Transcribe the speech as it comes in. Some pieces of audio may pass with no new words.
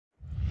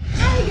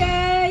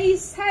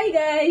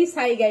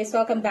Hi guys,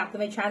 welcome back to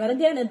my channel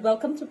again and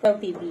welcome to Pherl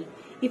TV.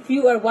 If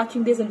you are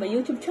watching this on my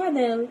YouTube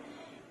channel,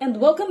 and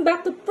welcome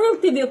back to Pherl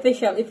TV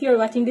Official if you are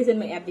watching this in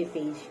my FB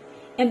page.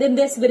 And in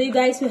this video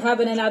guys, we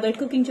have another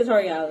cooking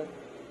tutorial.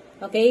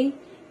 Okay?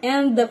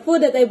 And the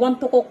food that I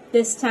want to cook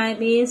this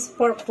time is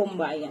pork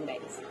humba, yan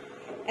guys.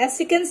 As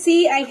you can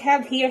see, I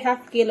have here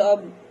half kilo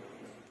of,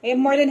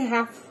 more than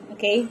half,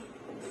 okay?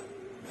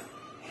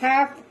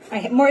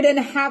 More than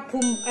half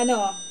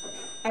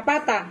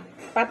pata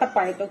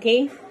part,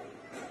 okay?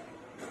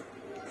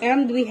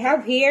 And we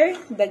have here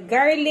the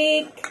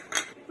garlic.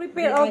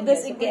 Prepare all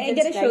this. Okay, I'm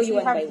gonna show you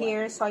one by one. We have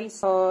here soy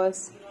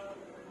sauce,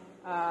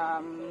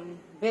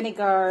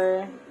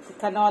 vinegar, the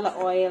canola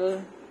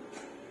oil,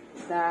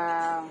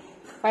 the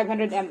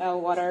 500 ml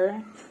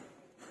water,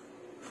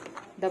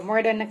 the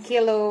more than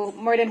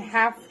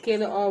half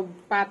kilo of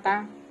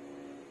pata,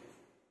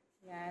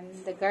 and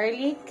the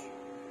garlic,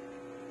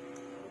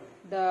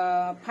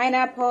 the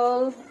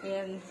pineapple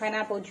and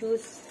pineapple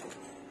juice,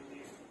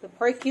 the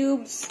pork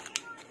cubes,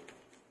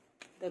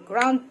 the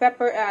ground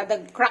pepper, the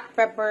cracked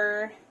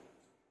pepper,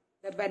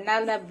 the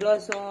banana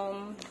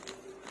blossom,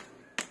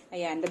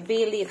 ayan, the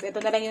bay leaf. Ito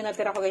na lang yung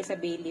natira ko guys sa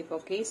bay leaf,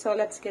 okay? So,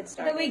 let's get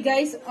started. By the way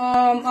guys,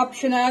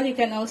 optional, you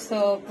can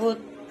also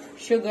put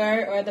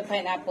sugar or the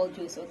pineapple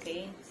juice,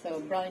 okay? So,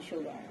 brown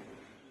sugar.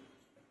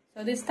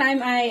 So, this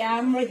time I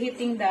am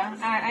preheating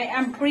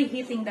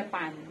the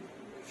pan.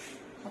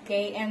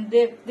 Okay, and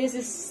the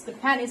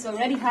pan is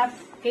already hot.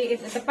 Okay,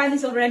 the pan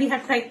is already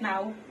hot right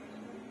now.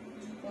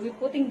 We'll be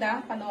putting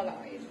the canola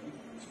oil.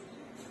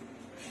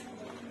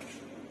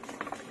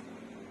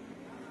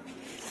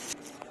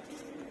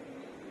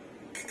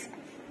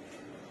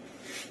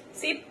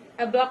 Sip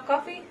a black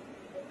coffee.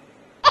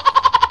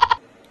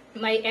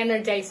 My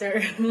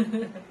energizer.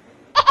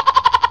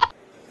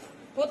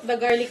 Put the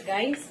garlic,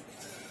 guys.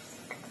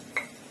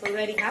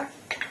 Already hot.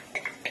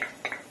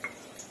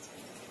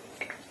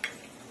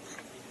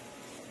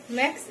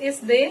 Next is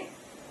the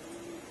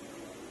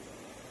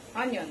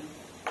onion.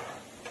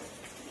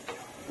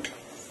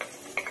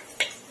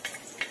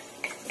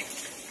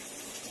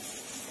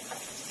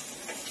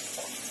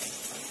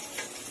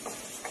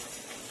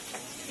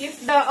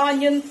 If the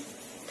onion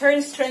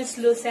turns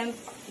translucent,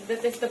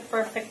 that is the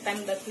perfect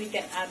time that we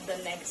can add the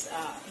next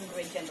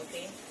ingredient,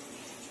 okay?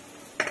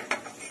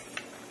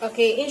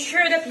 Okay,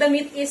 ensure that the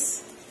meat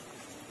is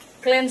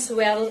cleansed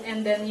well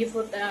and then you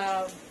put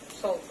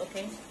salt,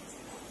 okay?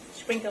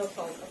 Sprinkle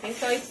salt, okay?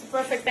 So it's the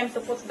perfect time to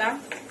put the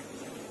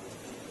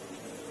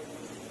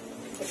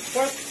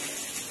pork,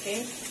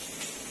 okay?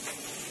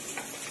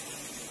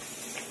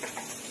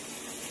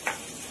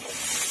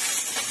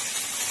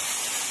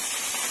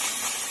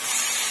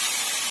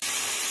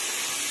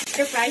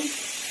 Stir fry.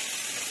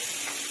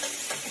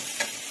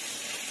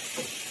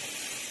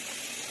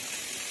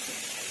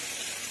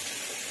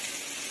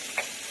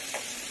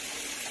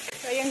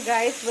 So yun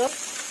guys, look.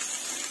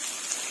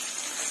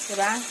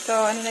 Diba?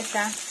 So ano na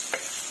siya?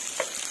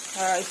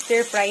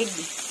 Stir fried.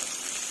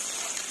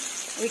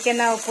 We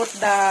can now put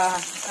the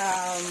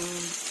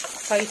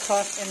soy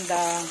sauce and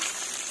the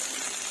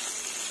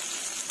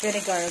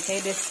vinegar, okay,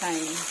 this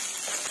time.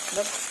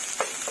 Look.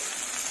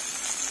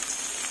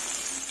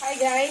 Hi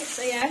guys,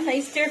 ayan,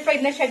 na-stir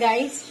fried na siya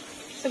guys.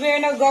 So we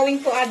are now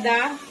going to add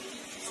the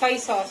soy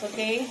sauce,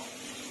 okay?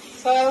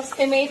 So I'll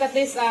estimate at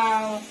least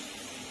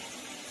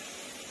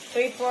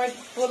 3/4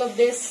 full of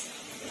this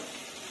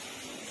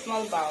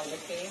small bowl,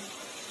 okay?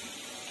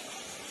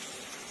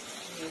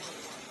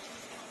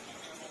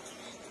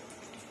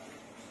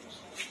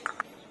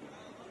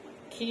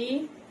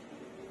 Okay.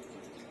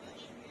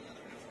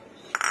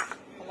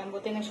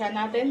 Palambutin na siya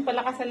natin.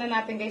 Palakasan na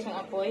natin guys yung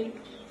apoy.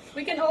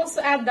 We can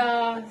also add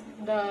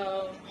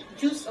the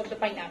juice of the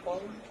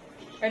pineapple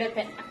or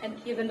and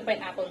even the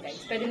pineapple guys.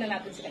 Pwede na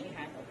natin silang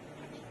ihalo.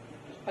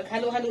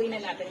 Paghalo-haluin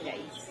na natin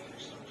guys.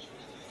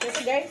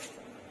 Kasi guys,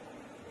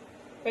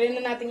 pwede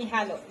na natin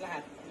ihalo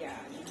lahat.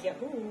 Yan.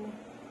 Yahoo!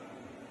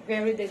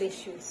 Very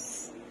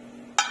delicious.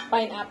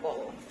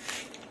 Pineapple.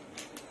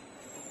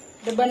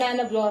 The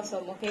banana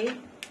blossom, okay?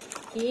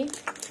 Okay.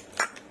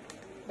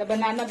 The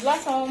banana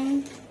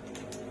blossom.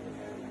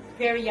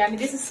 Very yummy.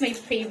 This is my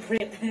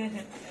favorite.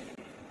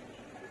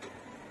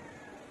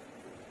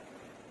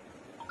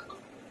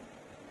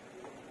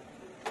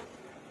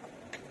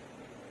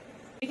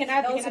 We can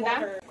add also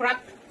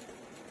cracked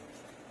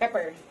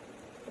pepper.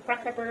 The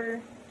cracked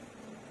pepper.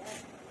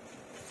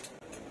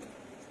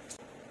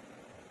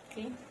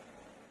 Okay.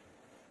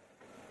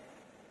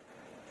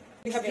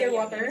 We have here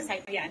water.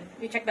 Ayan.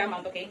 We check the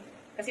amount, okay?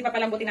 Kasi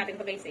papalambutin natin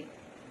ito guys eh.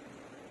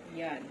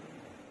 Ayan.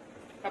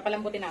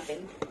 Papalambutin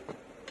natin.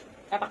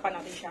 Tatakpan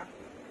natin siya.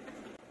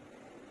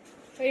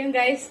 So yun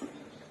guys.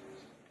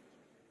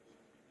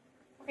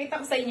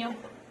 Pakita ko sa inyo.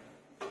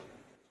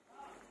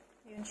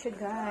 Ayan siya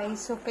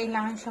guys. So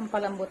kailangan siyang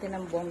palambutin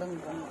ng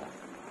bonggang-bongga.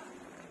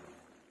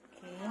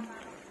 Okay.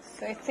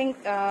 So I think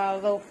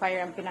low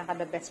fire ang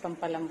pinaka-the best pang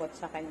palambot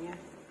sa kanya.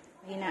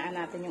 Hinaan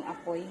natin yung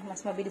apoy.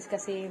 Mas mabilis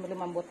kasi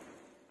lumambot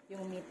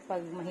yung meat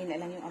pag mahina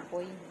lang yung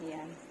apoy.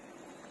 Ayan.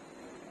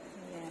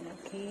 Ayan,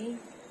 okay.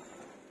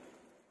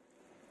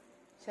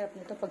 Sarap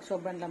nito pag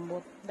sobrang lambot.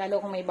 Lalo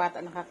kung may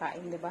bata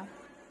nakakain, di ba?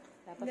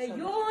 Dapat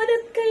Ngayon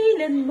at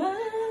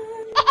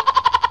kailanman.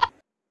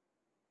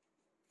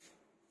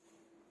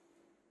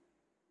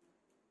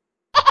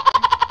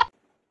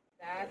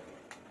 That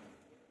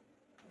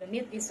the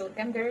meat is so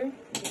tender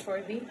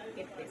before we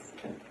eat this.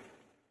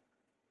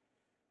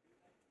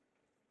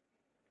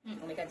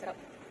 Oh my god, sarap.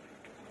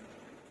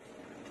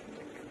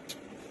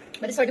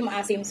 But it's sort of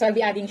maasim, so I'll be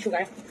adding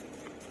sugar.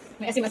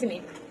 May asim-asim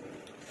eh.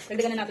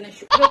 Dagdagan na natin ng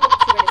sugar.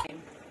 Sugar the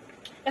same.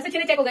 Kasi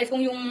chine-check ko guys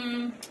kung yung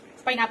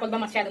pineapple ba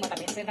masyado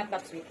matamis. So not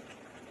that sweet.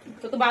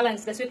 So to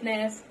balance the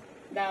sweetness,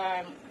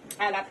 the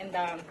alat, and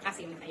the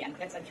asim, ayan,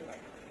 let's add sugar.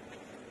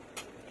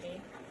 Okay.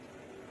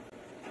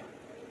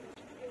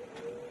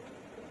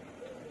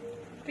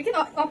 We can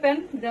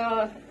open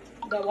the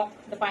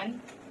pan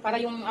para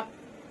yung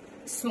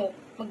smoke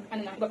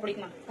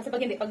evaporate na. Kasi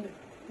pag hindi, pag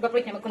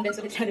evaporate niya,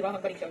 mag-condense ulit siya, di ba?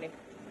 Magbalik siya ulit.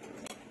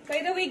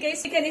 By the way,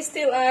 guys, you can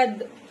still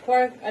add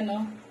pork,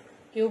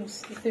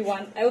 cubes if you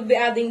want. I will be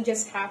adding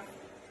just half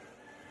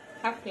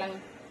lang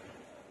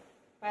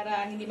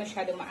para hindi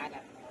masyado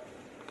maalat.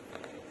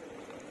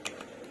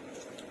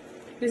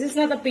 This is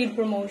not a paid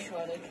promotion,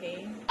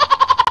 okay?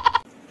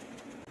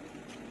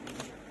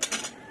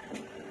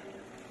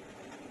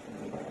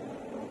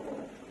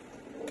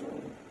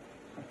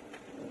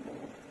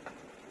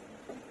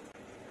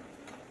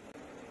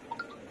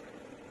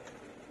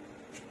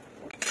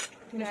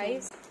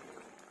 Guys,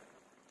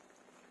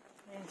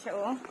 ayan siya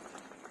oh.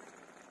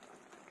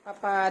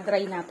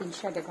 Papadry natin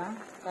siya, diba?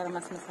 Para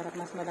mas masarap,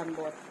 mas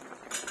malambot.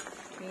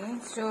 Okay,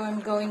 so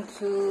I'm going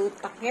to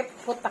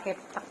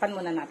takpan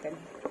muna natin.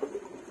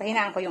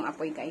 Pahinaan ko yung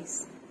apoy,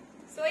 guys.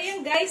 So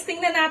ayan guys,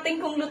 tingnan natin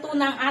kung luto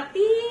ng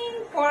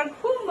ating pork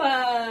humba.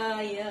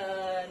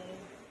 Ayan.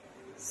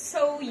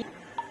 So,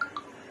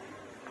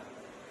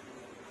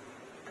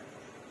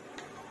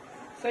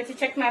 so,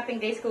 i-check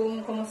natin guys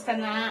kung kumusta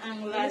na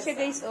ang lasa. Ano siya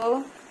guys,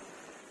 oh.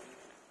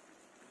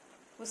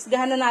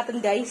 Husgahan na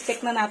natin guys. Check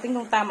na natin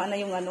kung tama na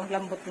yung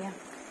lambot niya.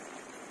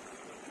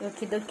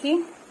 Okidoki.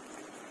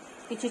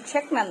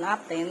 I-check na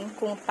natin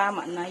kung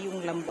tama na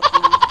yung lambot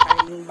ng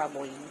karning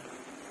baboy.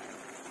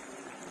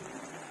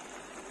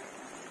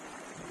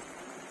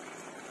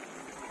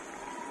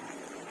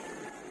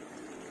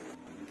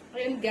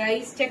 Ayun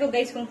guys. Check ko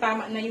guys kung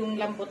tama na yung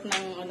lambot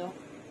ng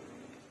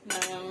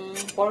ng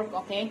pork,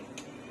 okay?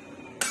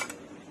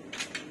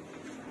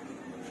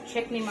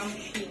 Check ni Ma'am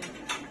Shin.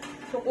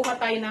 So, kuha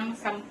tayo ng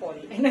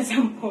sample. Ay, na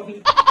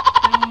sample.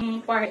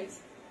 ng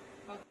parts.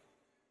 Okay.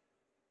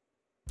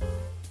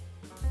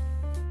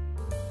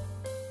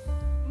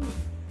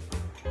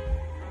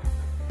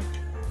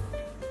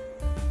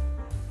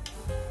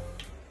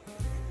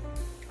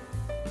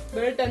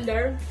 Very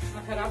tender.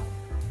 Masarap.